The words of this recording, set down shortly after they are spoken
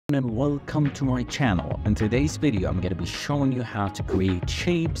And welcome to my channel. In today's video I'm going to be showing you how to create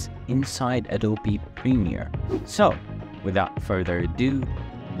shapes inside Adobe Premiere. So without further ado,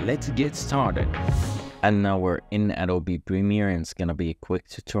 let's get started. And now we're in Adobe Premiere and it's going to be a quick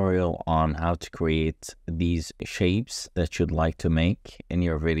tutorial on how to create these shapes that you'd like to make in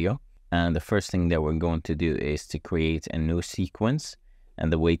your video. And the first thing that we're going to do is to create a new sequence.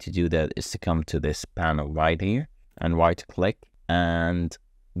 And the way to do that is to come to this panel right here and right click and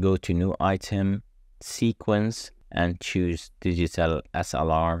go to new item, sequence, and choose digital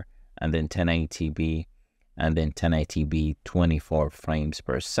SLR and then 1080p and then 1080p 24 frames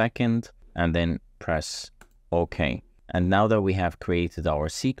per second and then press OK. And now that we have created our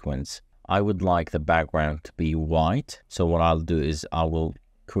sequence, I would like the background to be white. So what I'll do is I will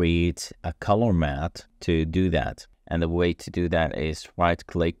create a color matte to do that. And the way to do that is right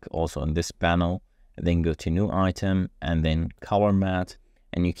click also on this panel, then go to new item and then color matte,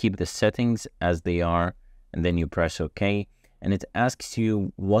 and you keep the settings as they are and then you press OK, and it asks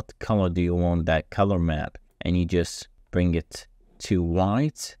you what color do you want that color matte, and you just bring it to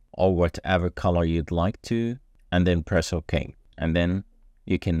white or whatever color you'd like to and then press OK, and then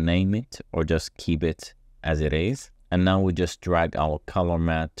you can name it or just keep it as it is. And now we just drag our color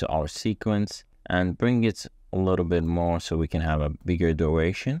matte to our sequence and bring it a little bit more so we can have a bigger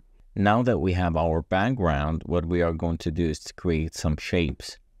duration. Now that we have our background, what we are going to do is to create some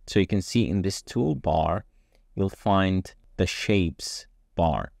shapes. So you can see in this toolbar, you'll find the shapes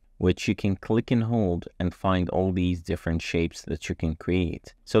bar, which you can click and hold and find all these different shapes that you can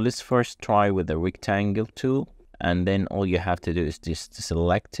create. So let's first try with the rectangle tool. And then all you have to do is just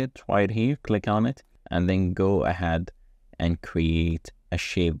select it right here, click on it, and then go ahead and create a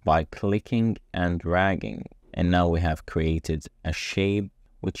shape by clicking and dragging. And now we have created a shape,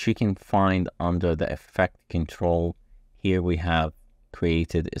 which you can find under the effect control. Here we have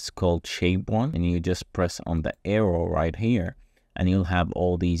created, it's called shape 1, and you just press on the arrow right here and you'll have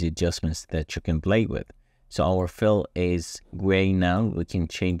all these adjustments that you can play with. So our fill is gray now. We can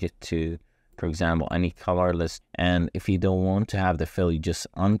change it to, for example, any colorless. And if you don't want to have the fill, you just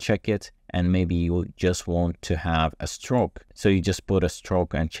uncheck it, and maybe you just want to have a stroke. So you just put a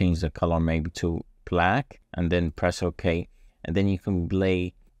stroke and change the color maybe to black and then press OK. And then you can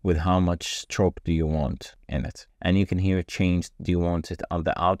play with how much stroke do you want in it. And you can here change, do you want it on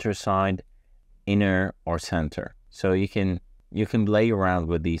the outer side, inner, or center. So you can play around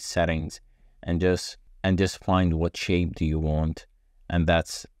with these settings and just find what shape do you want, and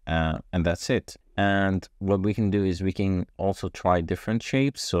that's it. And what we can do is we can also try different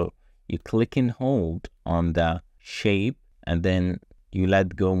shapes. So you click and hold on the shape and then you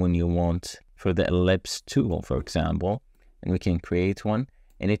let go when you want for the ellipse tool, for example, and we can create one.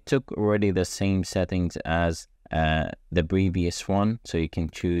 And it took already the same settings as the previous one. So you can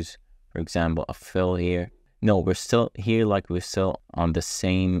choose, for example, a fill here. No, we're still here, like we're still on the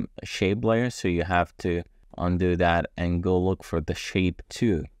same shape layer. So you have to undo that and go look for the shape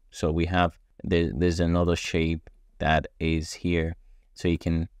 2. So we have, there's another shape that is here. So you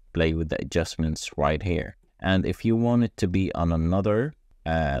can play with the adjustments right here. And if you want it to be on another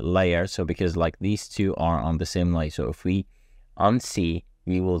layer, so because like these two are on the same layer, so if we unsee,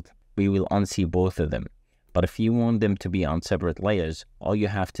 we will unsee both of them. But if you want them to be on separate layers, all you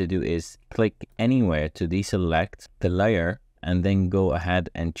have to do is click anywhere to deselect the layer and then go ahead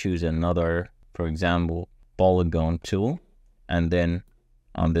and choose another, for example, polygon tool, and then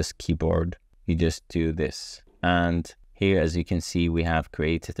on this keyboard you just do this. And here, as you can see, we have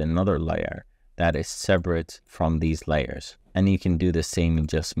created another layer that is separate from these layers. And you can do the same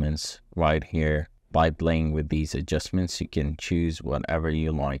adjustments right here by playing with these adjustments. You can choose whatever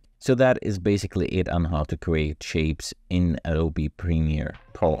you like. So that is basically it on how to create shapes in Adobe Premiere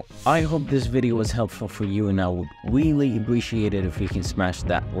Pro. I hope this video was helpful for you, and I would really appreciate it if you can smash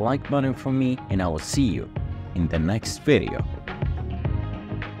that like button for me, and I will see you in the next video.